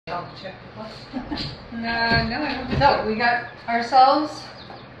Dog check with us. No, I don't think So we got ourselves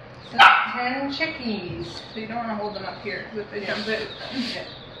some 10 chickies. So you don't want to hold them up here because if they jump out, then. Yeah.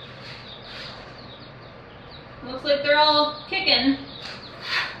 Looks like they're all kicking.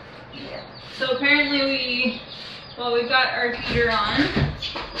 Yeah. So apparently we've got our feeder on.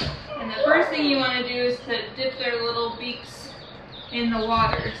 And the first thing you want to do is to dip their little beaks in the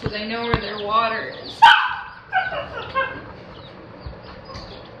water so they know where their water is.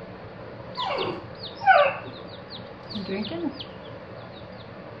 You drinking?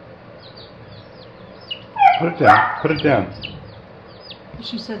 Put it down. Put it down.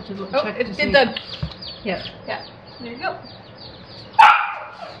 She said to Oh, check it to did see. the. Yeah. Yeah. There you go.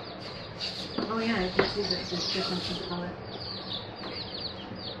 Oh yeah, I can see that there's difference in color.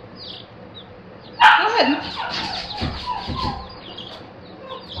 Go ahead.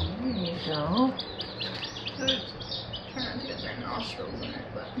 There you go. Try not to get their nostrils in it,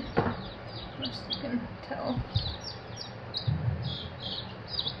 but most you can tell.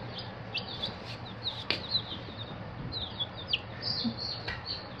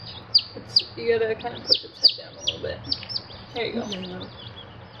 You gotta kind of push its head down a little bit. There you go.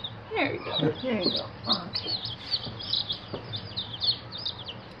 There you go. There you go. Okay.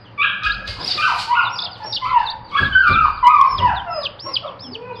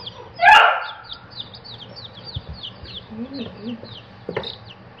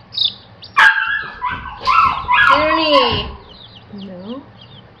 Journey! No.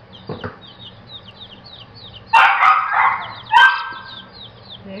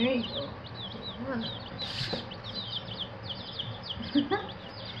 There you go.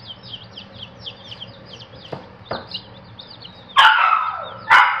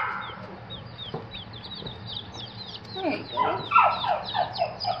 There you go.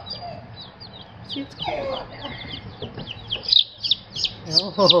 See, it's cold on there.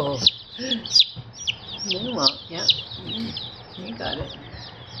 Oh. Well, yeah. You got it.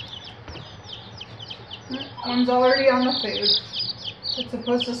 One's already on the food. It's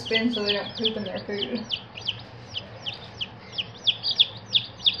supposed to spin so they don't poop in their food.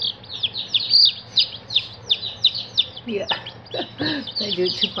 Yeah. I do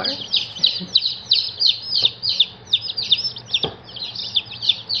it too far.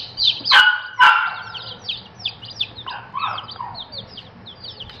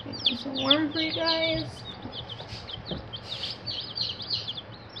 Maybe some worm for you guys.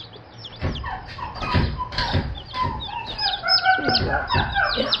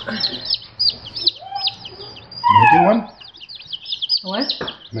 Yeah. Can I do one? What?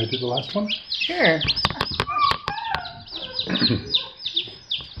 Can I do the last one? Sure.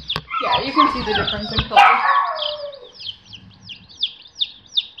 Yeah, you can see the difference in color.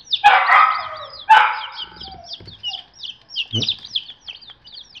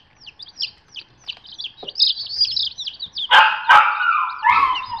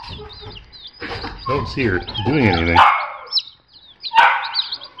 I don't see her doing anything.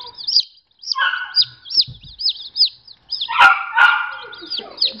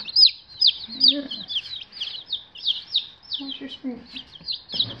 Yeah. Where's your screen?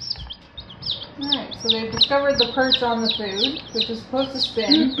 Alright, so they've discovered the perch on the food, which is supposed to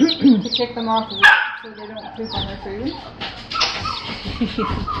spin to kick them off of it so they don't poop on their food.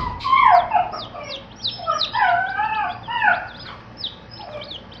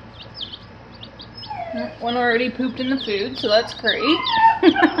 One already pooped in the food, so that's great.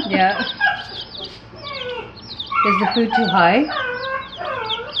 Yeah. Is the food too high?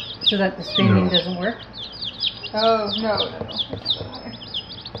 So that the spinning doesn't work? Oh, no.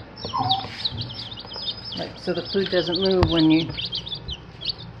 Like, so the food doesn't move when you...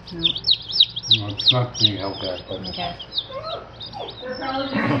 No. No, it's not being held back, but Okay. They're probably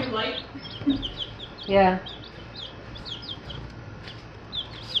just too light. Yeah.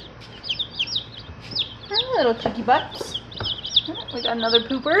 Oh, little cheeky butts. Oh, we got another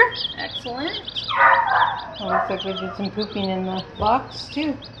pooper. Excellent. Oh, looks like we did some pooping in the box,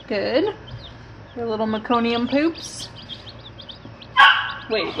 too. Good. Their little meconium poops.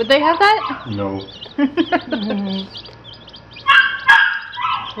 Wait, would they have that? no.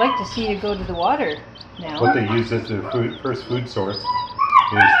 I'd like to see you go to the water now. What they use as their first food source is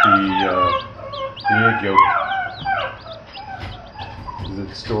the egg yolk. Because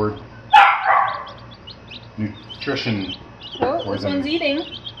it's stored nutrition. Oh, for this them. one's eating.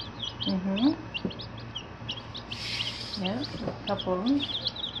 Mm-hmm. Yeah, a couple of them.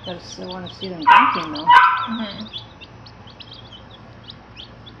 But I still want to see them drinking, though. Mm-hmm.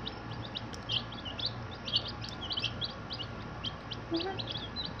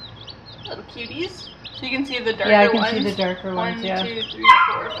 Little cuties. So you can see the darker ones. Yeah, I can see the darker ones, 1, yeah. 2, 3,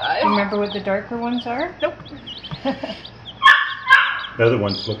 4, 5. Do you remember what the darker ones are? Nope. The other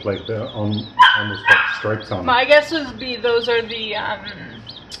ones look like they're almost got stripes on them. My guess would be those are the,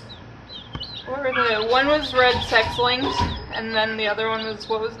 what were the, one was red sex-lings, and then the other one was,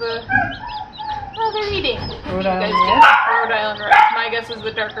 what was the, oh, they're eating. Rhode You guys Island get Reds? Rhode Island Reds. My guess is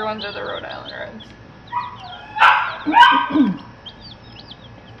the darker ones are the Rhode Island Reds.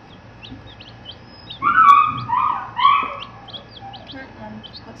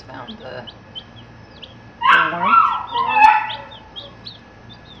 Let's found the warmth.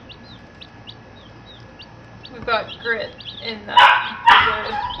 We've got grit in the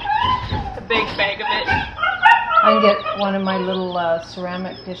big bag of it. I can get one of my little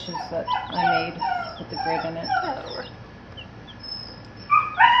ceramic dishes that I made with the grit in it. Yeah, that'll work.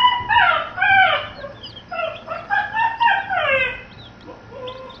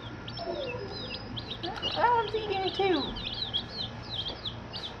 That one's eating too.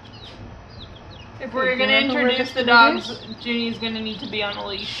 If we're going to introduce the dogs, Junie's going to need to be on a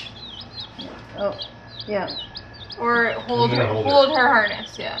leash. Oh, yeah. Or hold her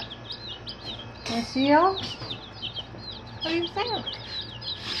harness, yeah. Can I see y'all? What do you think?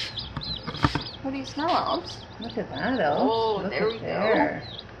 What do you smell, Elves? Look at that, Elf. Oh, Look there at we go. there.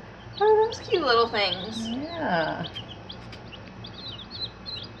 Oh, those cute little things. Yeah.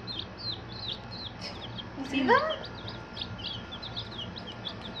 You see them?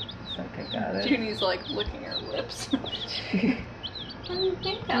 Looks like I got it. Junie's like licking her lips. What do you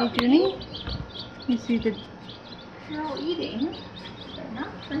think, Hey, Elf? Junie? You see the... They're all eating. They're not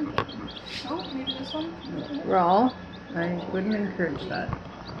drinking. Oh, maybe this one? raw? I wouldn't encourage that.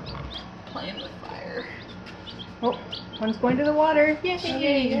 Playing with fire. Oh, one's going to the water. Yay.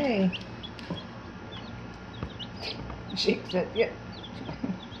 Yay. Shakes it. Yeah.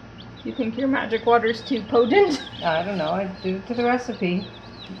 You think your magic water's too potent? I don't know. I do it to the recipe.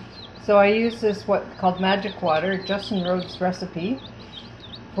 So I use this what's called magic water, Justin Rhodes recipe,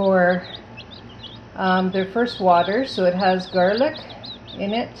 for their first water. So it has garlic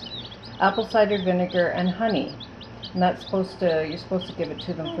in it, apple cider vinegar, and honey. And that's you're supposed to give it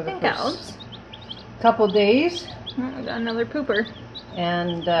to them for the first couple days. Oh, I got another pooper.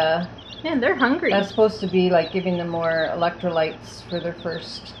 And Man, they're hungry. that's supposed to be like giving them more electrolytes for their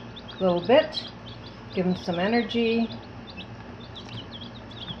first little bit. Give them some energy.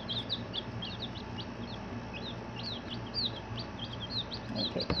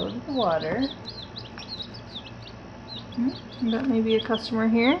 Okay, go to the water. Got maybe a customer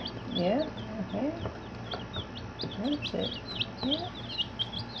here. Yeah, okay. That's it. Yeah.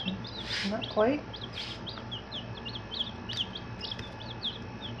 Not quite.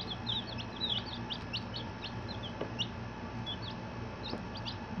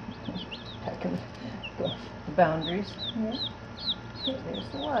 Checking the boundaries. Yeah. Okay, there's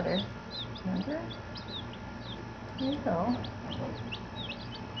the water. Remember? There you go.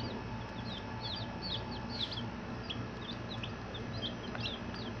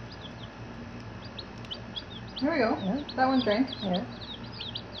 There we go. Yeah. That one drank. Yeah.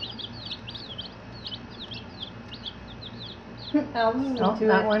 Elves is Oh, into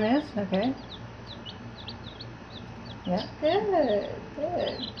that it. one is? Okay. Yeah. Good,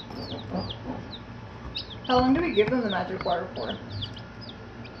 good. How long do we give them the magic water for? A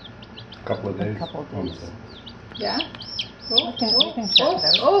couple of days. A couple of days. Yeah? You can check it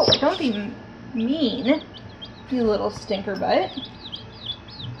out. Oh, don't be mean, you little stinker butt.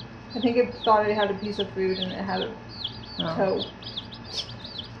 I think it thought it had a piece of food and it had a toe.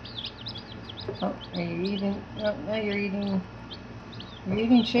 Oh, are you eating? Oh, now you're eating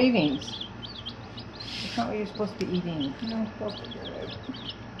shavings. That's not what you're supposed to be eating. No, I'll figure it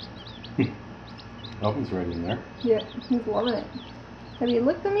out. Elvin's right in there. Yeah, he's loving it. Have you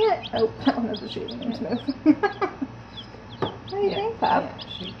licked them yet? Oh, that one has a shaving in his mouth. What do you think, Pop?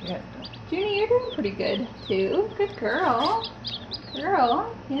 Yeah, Junie, you're doing pretty good, too. Good girl.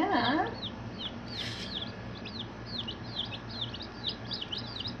 Girl, yeah.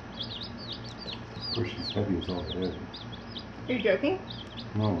 Of course, she's heavy as all head. Are you joking?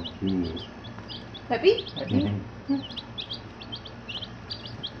 No, Junie is. Peppy?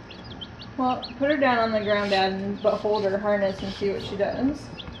 Well, put her down on the ground, Dad, but hold her harness and see what she does.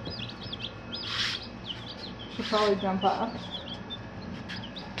 She'll probably jump off.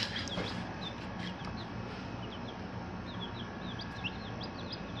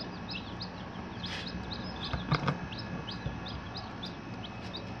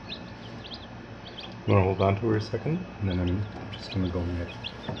 You want to hold on to her a second? And then I'm just going to go next.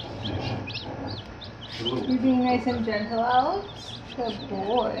 You're being nice and gentle, Alex. Good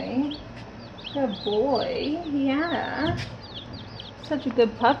boy. Good boy. Yeah. Such a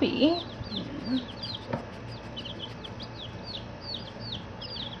good puppy.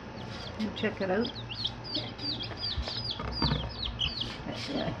 Check it out.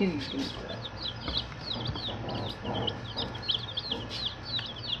 Yeah, you can do that.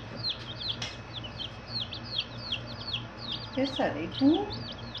 Is that eating?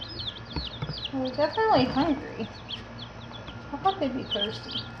 Well, they're definitely hungry. I thought they'd be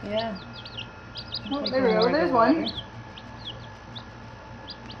thirsty. Yeah. Oh, there we go. There's one.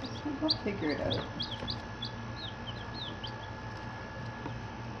 We'll figure it out.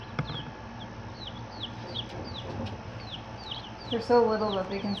 They're so little that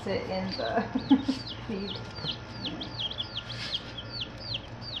they can sit in the feed.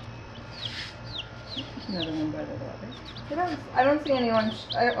 Another one by the water. I don't see anyone.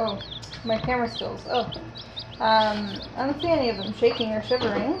 Oh, my camera skills. Oh, I don't see any of them shaking or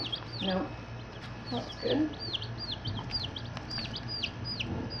shivering. Nope. That's good.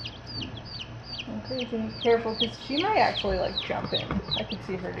 Okay, you can be careful because she might actually like jump in. I could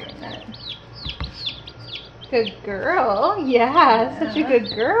see her doing that. Good girl. Yeah, such a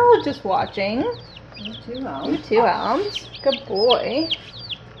good girl. Just watching. You too, Al. You too, Alms. Good boy.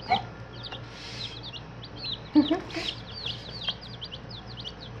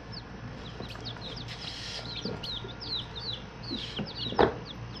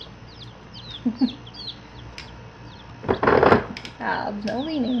 Albs, no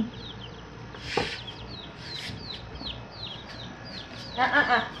leaning.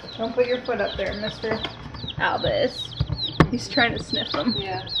 Don't put your foot up there, Mr. Albus. He's trying to sniff them.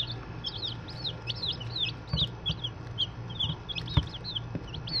 Yeah.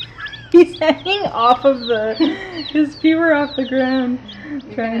 He's hanging off of his feet were off the ground.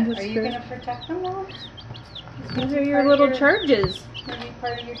 Are you gonna protect them though? These are your little charges. Gonna be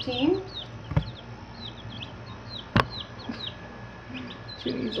part of your team?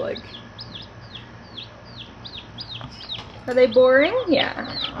 Jimmy's like, are they boring? Yeah.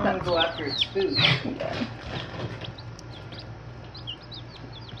 I'm gonna go after its food. Yeah.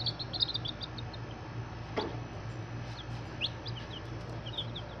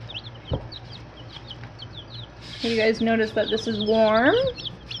 You guys notice that this is warm?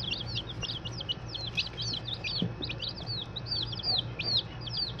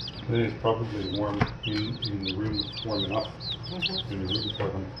 It is probably warm in the room, warm enough in the room for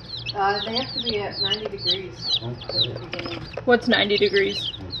them. They have to be at 90 degrees Okay. at the beginning. What's 90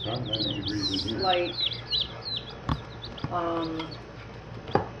 degrees? Well, it's not 90 degrees in here. Like,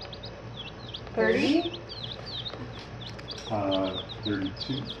 30?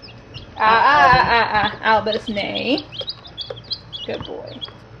 32. Albus, nay. Good boy.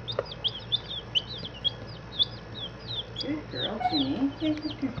 Good girl, Ginny.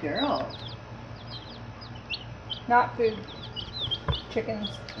 Good girl. Not food. Chickens.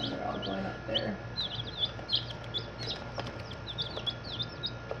 And they're all going up there.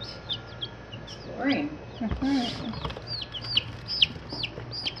 Exploring.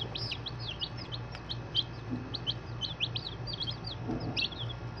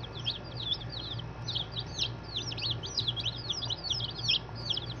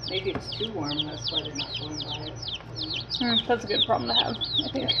 Maybe it's too warm, that's why they're not going by it. That's a good problem to have, I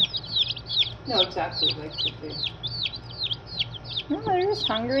think. No, exactly. Like if they... No, they're just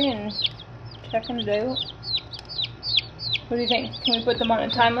hungry and checking it out. What do you think? Can we put them on a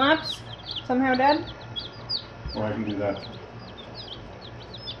time lapse somehow, Dad? Or I can do that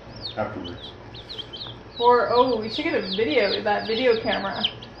afterwards. Or, oh, we should get a video camera,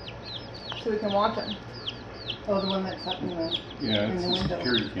 so we can watch them. Oh, the one that's up in the... Yeah, in it's the a window.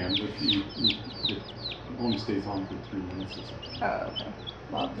 security cam, but it only stays on for 3 minutes. Oh, okay.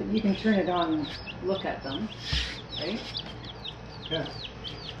 Well, but you can turn it on and look at them, right? Yeah.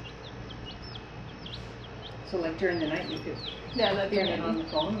 So like during the night you could Yeah, that'd be turn it on handy. the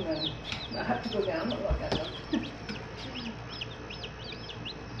phone and then not have to go down and look at them.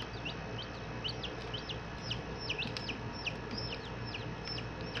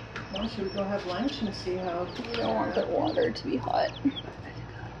 Well, should we go have lunch and see how... We don't want the water to be hot.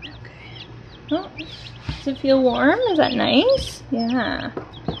 Okay. Oh, does it feel warm? Is that nice? Yeah.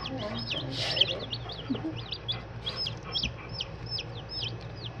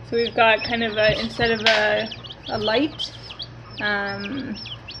 So we've got kind of instead of a light,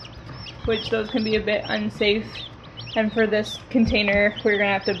 which those can be a bit unsafe. And for this container, we're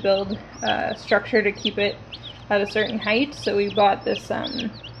gonna have to build a structure to keep it at a certain height. So we bought this,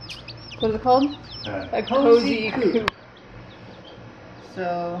 what is it called? A cozy coop.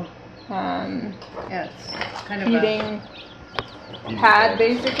 So, yeah, it's kind of Heating. pad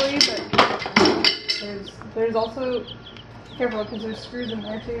basically, but there's also, careful because there's screws in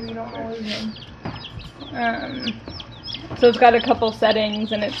there too, you don't want to lose them. So it's got a couple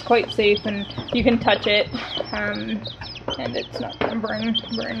settings and it's quite safe and you can touch it and it's not going to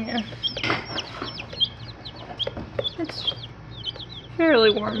burn you. It's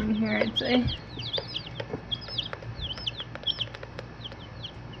fairly warm in here, I'd say.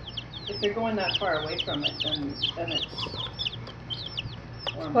 If you're going that far away from it, then it's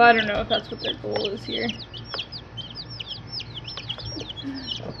warm. Well, I don't know if that's what their goal is here.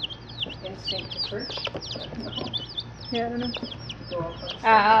 Instinct to perch? No. Yeah, I don't know. Go up on something.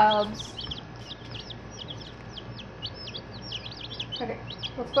 Abs. Okay,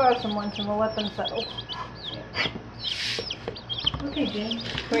 let's go have some lunch and we'll let them settle. Okay, Jane.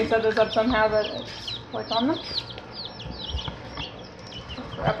 Can we set this up somehow that it's like on them?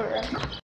 Wrap it around.